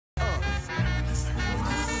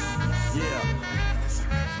What's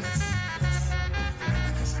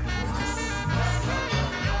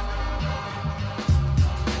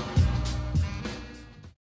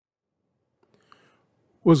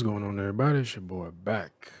going on, everybody? It's your boy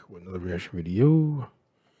back with another reaction video,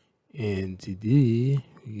 and today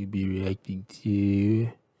we'll be reacting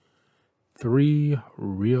to 3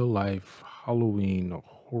 real-life Halloween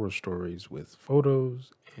horror stories with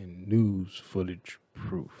photos and news footage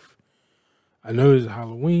proof. I know it's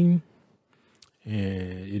Halloween,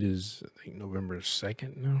 and it is, I think, November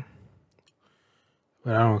 2nd now,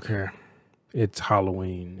 but I don't care. It's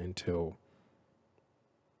Halloween until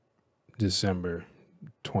December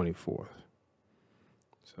 24th.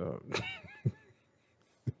 So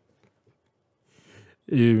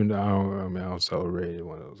even though I don't celebrate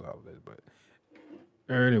one of those holidays, but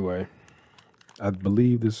anyway, I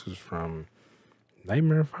believe this is from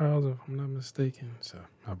Nightmare Files, if I'm not mistaken. So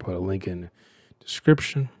I'll put a link in the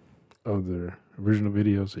description of the original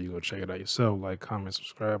video, so you go check it out yourself. Like, comment,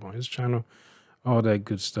 subscribe on his channel, all that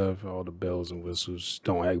good stuff, all the bells and whistles.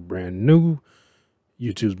 Don't act brand new.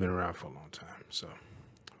 YouTube's been around for a long time. So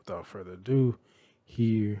without further ado,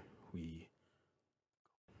 here we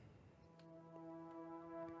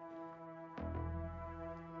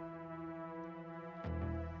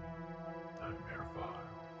Nightmare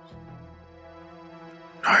Files.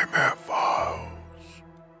 Nightmare Files.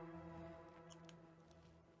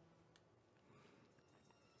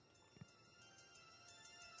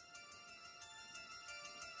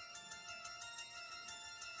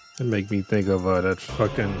 It make me think of that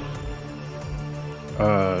fucking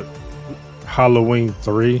Halloween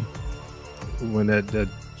 3 when that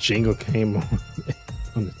jingle came on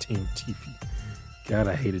on the team TV. God,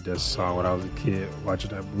 I hated that song when I was a kid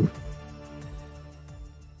watching that movie.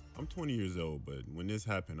 I'm 20 years old, but when this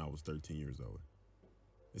happened, I was 13 years old.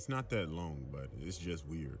 It's not that long, but it's just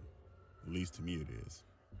weird. At least to me it is.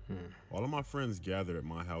 All of my friends gathered at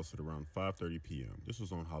my house at around 5:30 p.m. This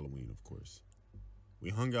was on Halloween, of course. We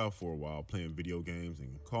hung out for a while playing video games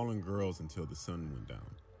and calling girls until the sun went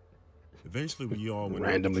down. Eventually, we all went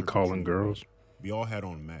randomly calling girls. We all had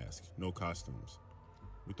on masks, no costumes.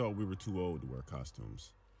 We thought we were too old to wear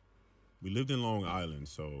costumes. We lived in Long Island,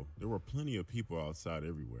 so there were plenty of people outside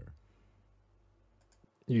everywhere.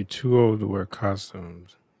 You're too old to wear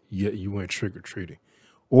costumes, yet you went trick-or-treating.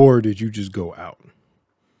 Or did you just go out?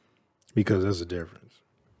 Because there's a difference.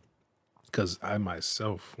 Because I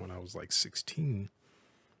myself, when I was like 16,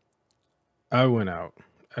 I went out.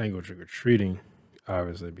 I didn't go trick-or-treating,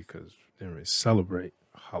 obviously, because I didn't really celebrate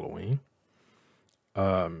Halloween.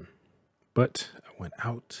 But I went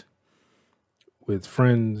out with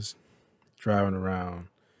friends, driving around,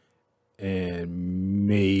 and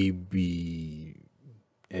maybe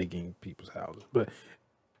egging people's houses. But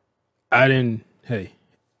I didn't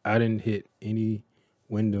hit any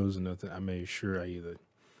windows or nothing. I made sure I either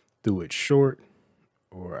threw it short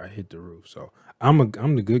or I hit the roof. So I'm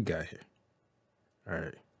the good guy here. All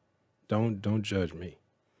right. Don't judge me.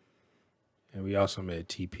 And we also made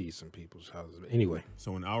TPs in people's houses. But anyway.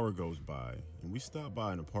 So an hour goes by, and we stopped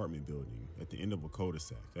by an apartment building at the end of a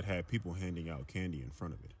cul-de-sac that had people handing out candy in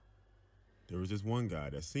front of it. There was this one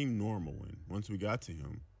guy that seemed normal, and once we got to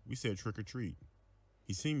him, we said trick or treat.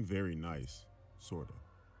 He seemed very nice, sorta.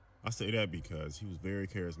 I say that because he was very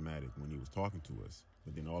charismatic when he was talking to us,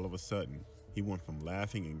 but then all of a sudden, he went from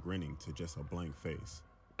laughing and grinning to just a blank face.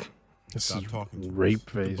 He stopped talking to us,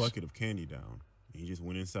 put the bucket of candy down, and he just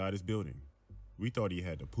went inside his building. We thought he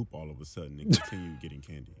had to poop all of a sudden and continued getting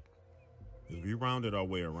candy. As we rounded our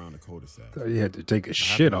way around the cul-de-sac, Thought he had to take a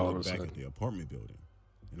shit all of a sudden. Back at the apartment building,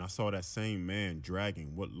 and I saw that same man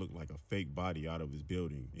dragging what looked like a fake body out of his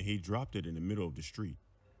building, and he dropped it in the middle of the street.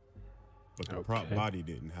 But the prop body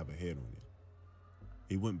didn't have a head on it.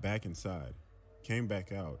 He went back inside, came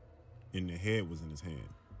back out, and the head was in his hand.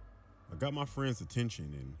 I got my friend's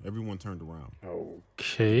attention, and everyone turned around.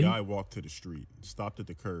 Okay. The guy walked to the street, stopped at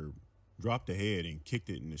the curb, dropped the head, and kicked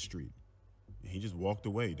it in the street. And he just walked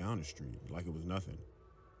away down the street like it was nothing.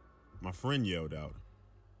 My friend yelled out,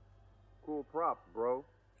 "Cool props, bro."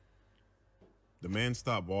 The man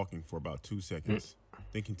stopped walking for about 2 seconds,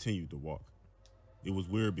 then continued to walk. It was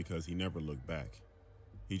weird because he never looked back.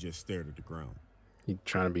 He just stared at the ground. He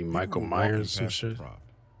trying to be Michael Myers and shit.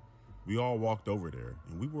 We all walked over there,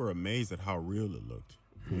 and we were amazed at how real it looked.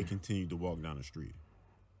 We continued to walk down the street.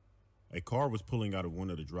 A car was pulling out of one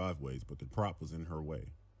of the driveways, but the prop was in her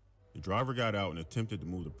way. The driver got out and attempted to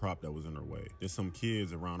move the prop that was in her way. Then some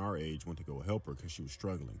kids around our age went to go help her because she was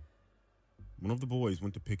struggling. One of the boys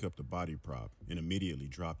went to pick up the body prop and immediately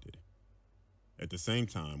dropped it. At the same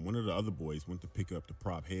time, one of the other boys went to pick up the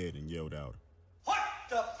prop head and yelled out, "What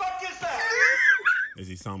the fuck is that?" as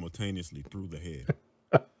he simultaneously threw the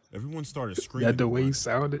head. Everyone started screaming. That the and way he running.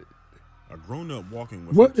 sounded. A grown-up walking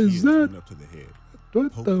with What her is kids that? went up to the head.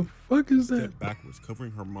 What poked the it, fuck is and that? stepped backwards,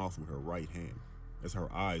 covering her mouth with her right hand, as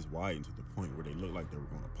her eyes widened to the point where they looked like they were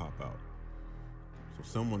going to pop out. So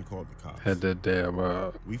someone called the cops. Had that damn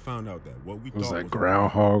We found out that what we was thought that was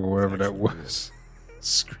groundhog or whatever that actually was.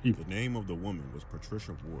 Scream. The name of the woman was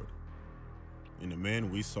Patricia Ward, and the man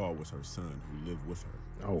we saw was her son who lived with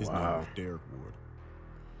her. Oh, His name wow. was Derek Ward.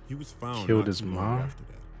 He was found Killed not his too long mom? after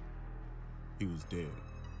that. He was dead.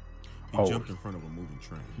 He Oh. jumped in front of a moving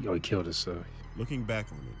train. He killed himself. Looking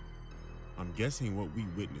back on it, I'm guessing what we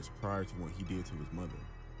witnessed prior to what he did to his mother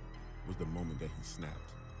was the moment that he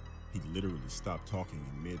snapped. He literally stopped talking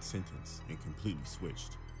in mid-sentence and completely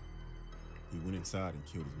switched. He went inside and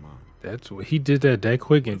killed his mom. That's what he did that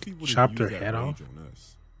quick What and if he would've chopped her used that head rage off. on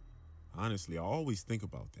us? Honestly, I always think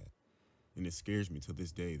about that, and it scares me to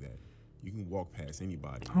this day that you can walk past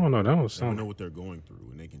anybody. I don't know. That don't Never sound. know what they're going through,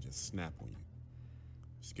 and they can just snap on you.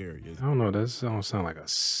 Scary, isn't I it? don't know. That don't sound like a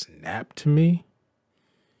snap to me.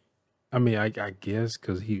 I mean, I guess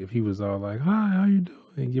because if he was all like, "Hi, how you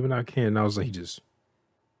doing?" giving out candy, and I was like, he just,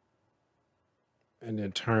 and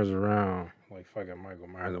then turns around like fucking Michael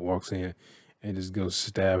Myers and walks in and just goes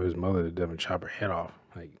stab his mother to death and chop her head off.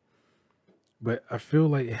 Like, but I feel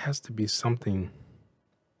like it has to be something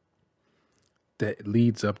that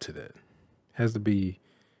leads up to that. It has to be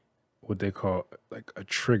what they call like a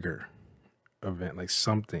trigger event, like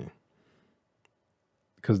something.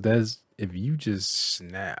 Because that's if you just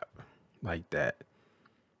snap like that,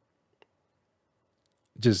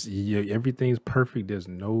 just everything's perfect. There's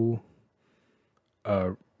no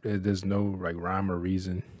like rhyme or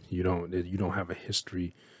reason. You don't have a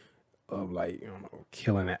history of like,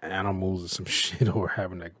 killing animals or some shit or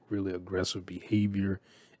having like really aggressive behavior.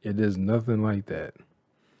 There's nothing like that.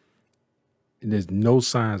 And there's no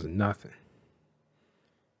signs of nothing.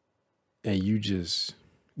 And you just,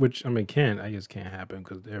 which I mean, can't happen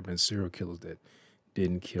because there have been serial killers that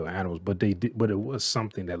didn't kill animals, but they did. But it was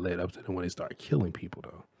something that led up to them when they started killing people,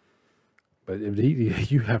 though. But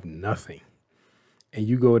if you have nothing, and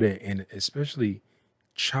you go there and especially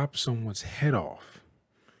chop someone's head off,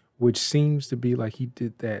 which seems to be like he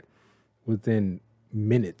did that within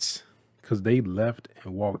minutes, because they left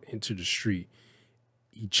and walked into the street.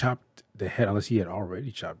 He chopped the head, unless he had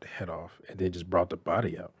already chopped the head off, and then just brought the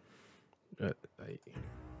body out.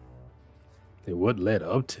 What led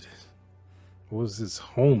up to this? What was his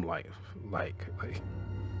home life like?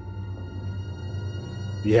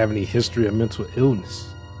 Do you have any history of mental illness?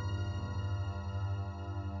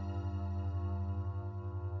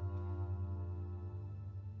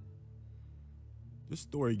 This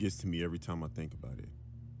story gets to me every time I think about it,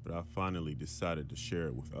 but I finally decided to share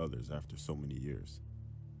it with others after so many years.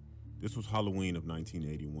 This was Halloween of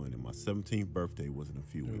 1981, and my 17th birthday was in a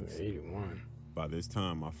few weeks. 81. By this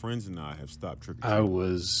time, my friends and I have stopped trick-or-treating. I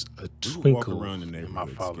was a We would twinkle walk around the in my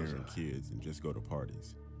neighborhood father's scaring eye. kids and just go to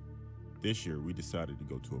parties. This year, we decided to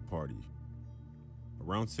go to a party.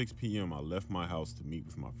 Around 6 p.m., I left my house to meet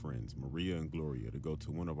with my friends, Maria and Gloria, to go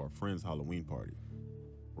to one of our friends' Halloween party,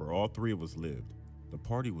 where all three of us lived. The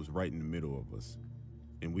party was right in the middle of us,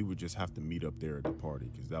 and we would just have to meet up there at the party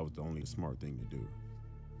because that was the only smart thing to do.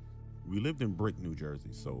 We lived in Brick, New Jersey,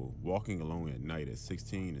 so walking alone at night as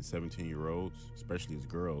 16 and 17-year-olds, especially as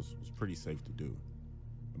girls, was pretty safe to do.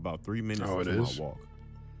 About 3 minutes into my walk,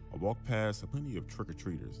 I walked past plenty of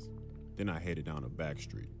trick-or-treaters. Then I headed down a back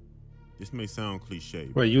street. This may sound cliche.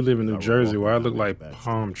 Wait, you live in New I was Jersey? walking Why it down look that like back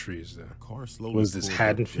palm street. trees there? A car slowly Was this pulled up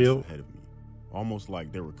Haddonfield? just ahead of me, almost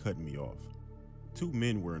like they were cutting me off. 2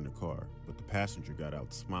 men were in the car, but the passenger got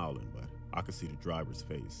out smiling, but I could see the driver's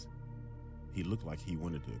face. He looked like he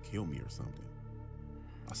wanted to kill me or something.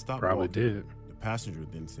 I stopped Probably walking. did. The passenger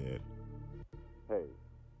then said, Hey,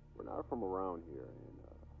 we're not from around here, and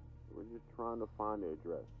we're just trying to find the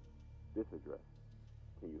address. This address.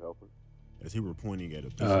 Can you help us? as he were pointing at a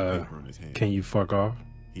piece of paper in his hand. Can you fuck off?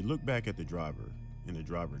 He looked back at the driver, and the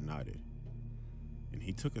driver nodded. And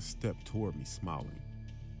he took a step toward me, smiling.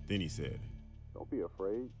 Then he said, Don't be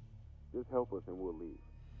afraid. Just help us and we'll leave.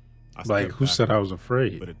 I Like, stepped who said I backward, was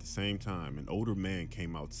afraid? But at the same time, an older man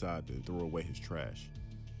came outside to throw away his trash.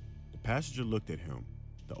 The passenger looked at him.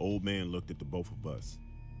 The old man looked at the both of us,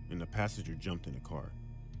 and the passenger jumped in the car.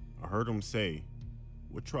 I heard him say,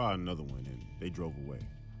 "We'll try another one," and they drove away.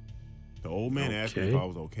 The old man asked me if Okay. I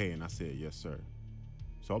was okay, and I said, "Yes, sir."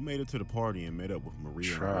 So I made it to the party and met up with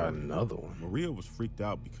Maria. Try and Gloria. another one. Maria was freaked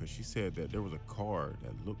out because she said that there was a car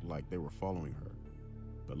that looked like they were following her.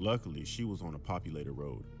 But luckily, she was on a populated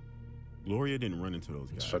road. Gloria didn't run into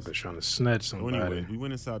those guys. Fucker trying to snatch So somebody. anyway, we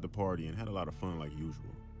went inside the party and had a lot of fun like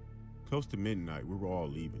usual. Close to midnight, we were all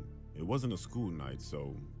leaving. It wasn't a school night,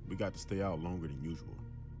 so we got to stay out longer than usual.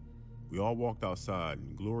 We all walked outside,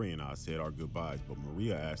 and Gloria and I said our goodbyes, but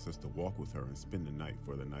Maria asked us to walk with her and spend the night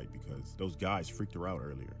for the night because those guys freaked her out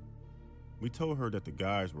earlier. We told her that the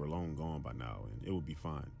guys were long gone by now, and it would be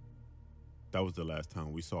fine. That was the last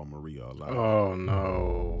time we saw Maria alive. Oh,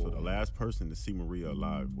 no. So the last person to see Maria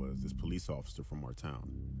alive was this police officer from our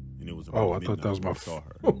town, and it was about Oh, I midnight thought that was when my we saw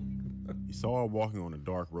her. Oh. He saw her walking on a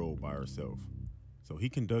dark road by herself. So he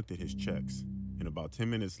conducted his checks, and about 10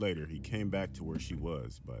 minutes later, he came back to where she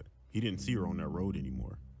was, but he didn't see her on that road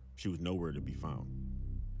anymore. She was nowhere to be found.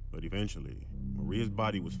 But eventually, Maria's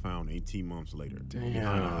body was found 18 months later behind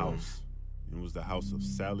a house. It was the house of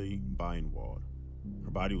Sally Beinwald.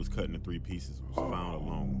 Her body was cut into 3 pieces and was found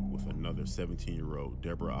along with another 17-year-old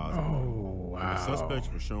Deborah Osborne. Oh, wow. When the suspects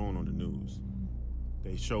were shown on the news,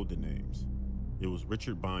 they showed the names. It was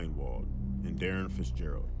Richard Beinwald and Darren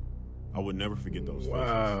Fitzgerald. I would never forget those faces.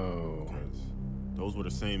 Wow. Because those were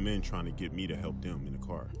the same men trying to get me to help them in the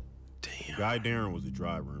car. Damn. The guy Darren was the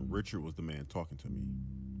driver and Richard was the man talking to me.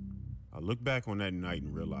 I look back on that night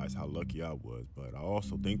and realize how lucky I was, but I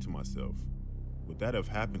also think to myself, would that have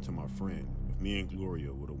happened to my friend if me and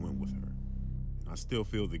Gloria would have went with her? And I still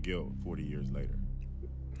feel the guilt 40 years later.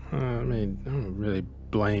 I mean, I don't really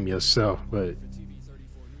blame yourself, but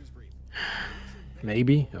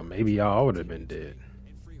maybe, or maybe y'all would have been dead.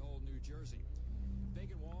 In Freehold, New Jersey.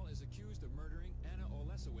 Bagenwall is accused of murdering Anna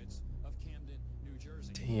Olesowitz of Camden, New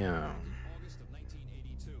Jersey. Damn. August of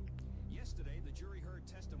 1982. Yesterday, the jury heard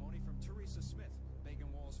testimony from Teresa Smith,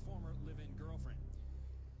 Bagenwall's former live-in girlfriend.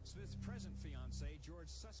 Smith's present fiancé,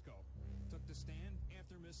 George Susko, took the stand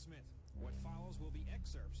after Ms. Smith. What follows will be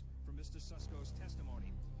excerpts from Mr. Susko's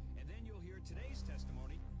testimony. And then you'll hear today's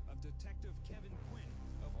testimony of Detective Kevin Quinn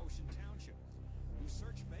of Ocean Township, who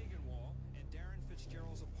searched Bagenwall and Darren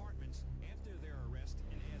Fitzgerald's apartments after their arrest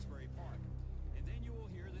in Asbury Park. And then you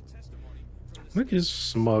will hear the testimony from the Look at this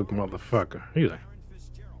smug motherfucker. He's like, Darren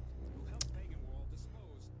Fitzgerald, who helped Bagenwall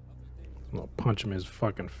dispose of the dead. I'm gonna punch him in his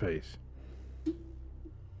fucking face.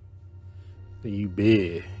 You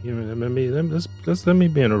big. You know, let me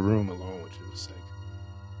be in a room alone with you a second.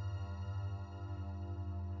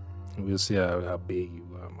 We'll see how big you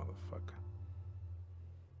are, motherfucker.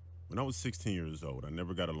 When I was 16 years old, I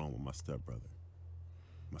never got along with my stepbrother.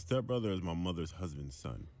 My stepbrother is my mother's husband's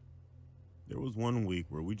son. There was one week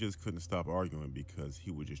where we just couldn't stop arguing because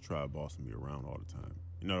he would just try bossing me around all the time.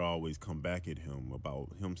 And I'd always come back at him about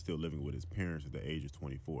him still living with his parents at the age of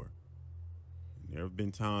 24. And there have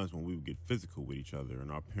been times when we would get physical with each other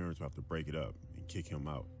and our parents would have to break it up and kick him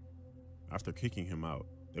out. After kicking him out,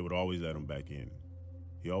 they would always let him back in.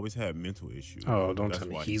 He always had mental issues. Oh, don't That's tell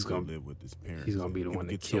me why he's he still gonna live with his parents. he's gonna be the He one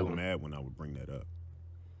would to get kill so him. mad when I would bring that up.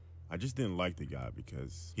 I just didn't like the guy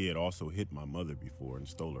because he had also hit my mother before and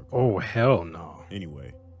stole her car. Oh, hell no.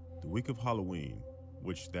 Anyway, the week of Halloween,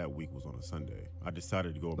 which that week was on a Sunday, I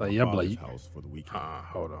decided to go to Like, my yeah, father's but house for the weekend.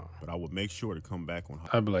 Hold on. But I would make sure to come back on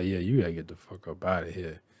I'd be like, yeah, you gotta get the fuck up out of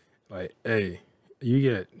here. Like, hey, you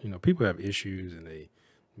get, people have issues and they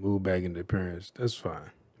move back into their parents. That's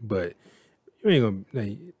fine. But you ain't gonna,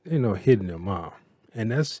 ain't no hitting their mom.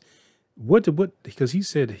 And that's because he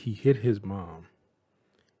said he hit his mom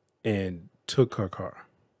and took her car.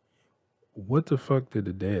 What the fuck did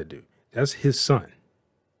the dad do? That's his son.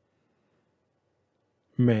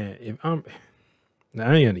 Man, now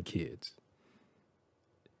I ain't any kids.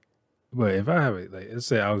 But if I have let's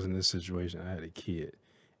say I was in this situation, I had a kid,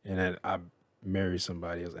 and then I married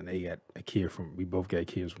somebody else, and they got a kid we both got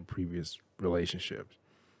kids from previous relationships.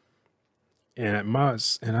 And I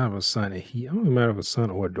have a son, and I don't matter if a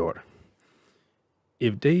son or a daughter.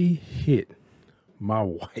 If they hit my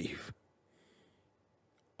wife,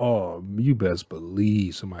 oh, you best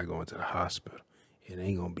believe somebody going to the hospital. It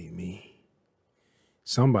ain't gonna be me.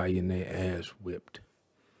 Somebody in their ass whipped,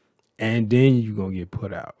 and then you gonna get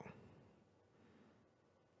put out.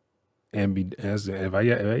 And if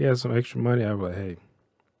I got some extra money, I'd be like, hey,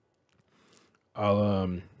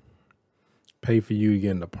 I'll pay for you to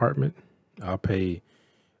get an apartment. I'll pay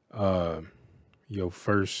your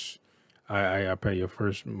first. I pay your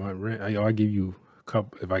first month rent. I'll give you a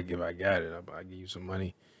couple. If I got it, I'll give you some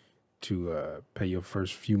money to pay your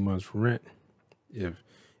first few months rent if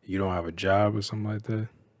you don't have a job or something like that.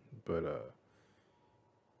 But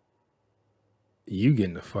you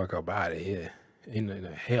getting the fuck up out of here. Ain't no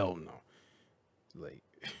hell no. Like,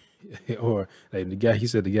 or like he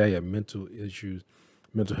said the guy had mental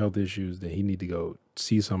health issues, then he need to go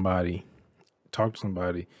see somebody, talk to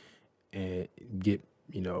somebody, and get,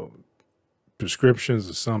 prescriptions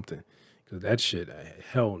or something. Because that shit,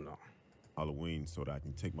 hell no. Halloween so that I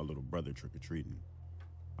can take my little brother trick-or-treating.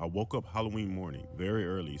 I woke up Halloween morning very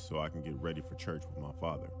early so I can get ready for church with my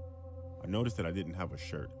father. I noticed that I didn't have a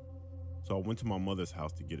shirt, so I went to my mother's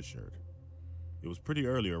house to get a shirt. It was pretty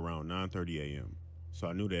early, around 9:30 a.m., so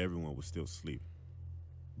I knew that everyone was still asleep.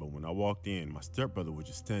 But when I walked in, my stepbrother was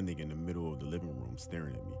just standing in the middle of the living room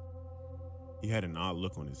staring at me. He had an odd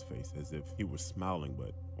look on his face, as if he was smiling,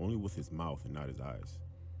 but only with his mouth and not his eyes.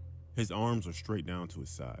 His arms were straight down to his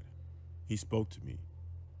side. He spoke to me.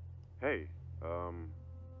 Hey, how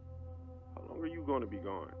long are you going to be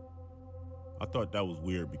gone? I thought that was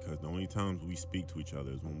weird because the only times we speak to each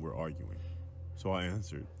other is when we're arguing. So I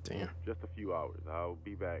answered, Damn. Just a few hours. I'll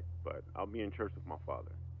be back, but I'll be in church with my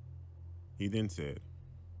father. He then said,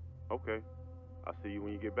 Okay, I'll see you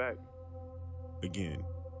when you get back. again,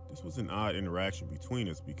 this was an odd interaction between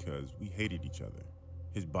us because we hated each other.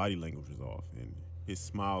 His body language was off and his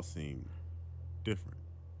smile seemed different.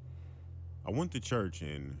 I went to church,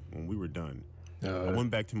 and when we were done, I went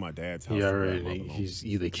back to my dad's house. He's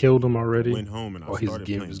either killed him already, went home and I or he's started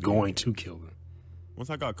playing going games. to kill him. Once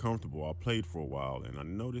I got comfortable, I played for a while, and I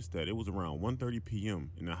noticed that it was around 1:30 p.m.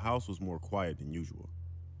 and the house was more quiet than usual.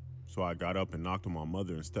 So I got up and knocked on my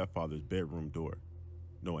mother and stepfather's bedroom door.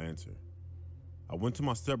 No answer. I went to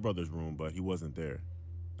my stepbrother's room, but he wasn't there.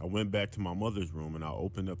 I went back to my mother's room and I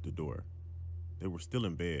opened up the door. They were still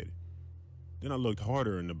in bed. Then I looked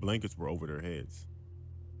harder and the blankets were over their heads.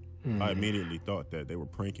 I immediately thought that they were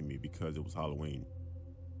pranking me because it was Halloween.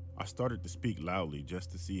 I started to speak loudly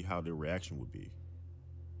just to see how their reaction would be.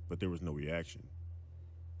 But there was no reaction.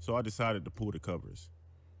 So I decided to pull the covers.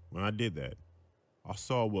 When I did that, I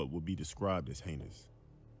saw what would be described as heinous.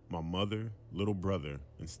 My mother, little brother,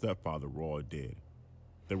 and stepfather were all dead.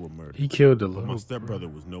 They were murdered. He killed the But little my stepbrother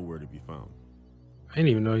was nowhere to be found. I didn't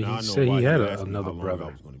even know Now I he know said why he had asked me another how long brother.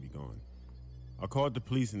 I was going to be gone. I called the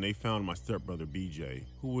police and they found my stepbrother BJ,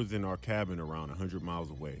 who was in our cabin around 100 miles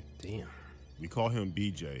away. Damn. We call him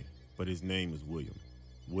BJ, but his name is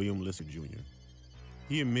William Lister Jr.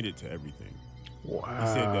 He admitted to everything. Wow. He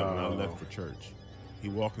said that when I left for church, he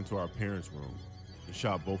walked into our parents' room and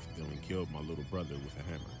shot both of them and killed my little brother with a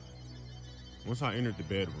hammer. Once I entered the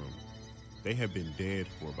bedroom, they had been dead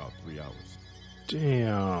for about 3 hours.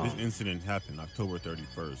 Damn. This incident happened October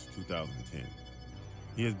 31st, 2010.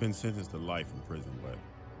 He has been sentenced to life in prison, but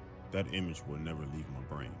that image will never leave my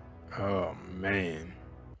brain. Oh, man.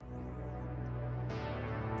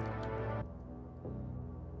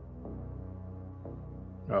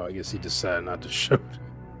 Oh, I guess he decided not to show it.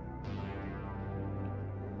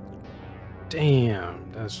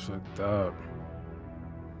 Damn, that's fucked up.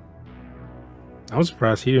 I'm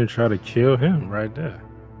surprised he didn't try to kill him right there.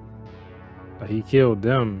 Like, he killed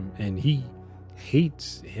them, and he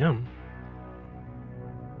hates him.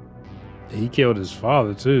 He killed his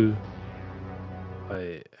father, too.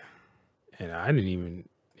 Like, and I didn't even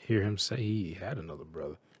hear him say he had another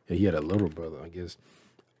brother. And he had a little brother, I guess.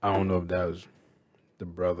 I don't know if that was the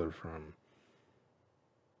brother from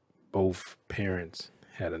both parents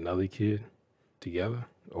had another kid together,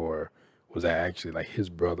 or was that actually like his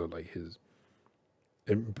brother, like his,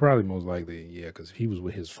 and probably most likely, yeah, because he was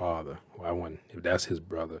with his father. Why wouldn't, if that's his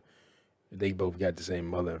brother, they both got the same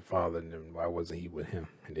mother and father, and then why wasn't he with him?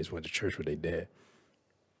 And they just went to church with their dad.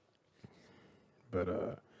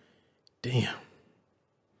 But damn,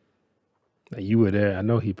 like, you were there. I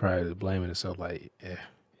know he probably was blaming himself, like,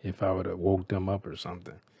 if I would have woke them up or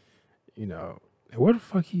something, you know. And where the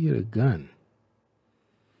fuck he get a gun?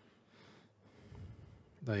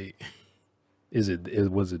 Like, was it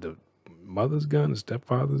the mother's gun, the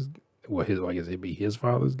stepfather's? Well, I guess it'd be his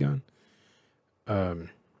father's gun. Like,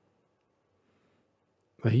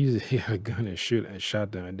 he had a gun and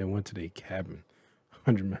shot them, and then went to their cabin,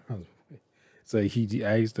 100 miles away. So he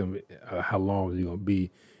asked them how long was he gonna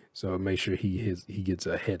be, so make sure he gets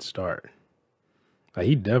a head start. Like,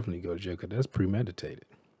 he definitely go to jail because that's premeditated.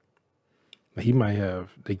 Like, he might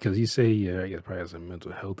have, because he said I guess probably has some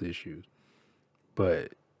mental health issues,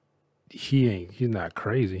 but he's not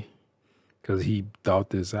crazy because he thought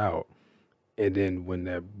this out. And then when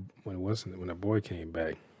that boy came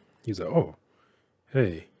back, he's like, oh,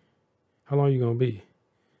 hey, how long you gonna be?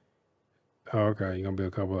 Oh, okay, you gonna be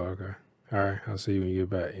a couple. Okay, all right, I'll see you when you get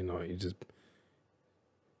back. You know, he just,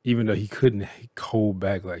 even though he couldn't hold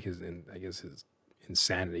back like his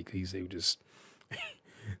insanity, because he said he just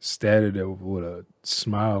stared there with a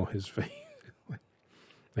smile on his face.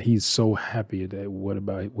 Like, he's so happy at that. What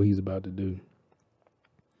he's about to do?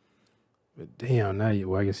 But damn, now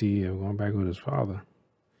I guess he going back with his father.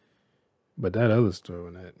 But that other story,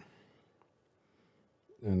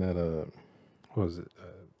 what was it?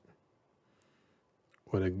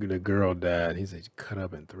 When the girl died, he said cut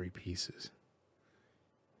up in 3 pieces.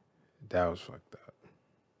 That was fucked up.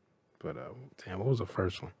 But damn, what was the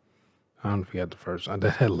first one? I don't forget the first one.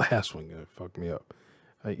 That last one fucked me up.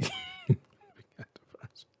 Like, forgot the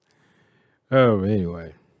first one. Oh,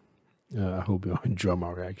 anyway, I hope y'all enjoy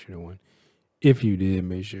my reaction to one. If you did,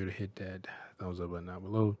 make sure to hit that thumbs up button down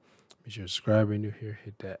below. Make sure to subscribe if you're new here.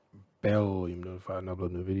 Hit that bell. You'll be notified when I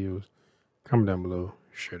upload new videos. Comment down below.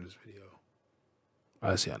 Share this video.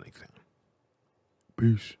 I'll see y'all next time.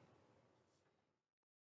 Peace.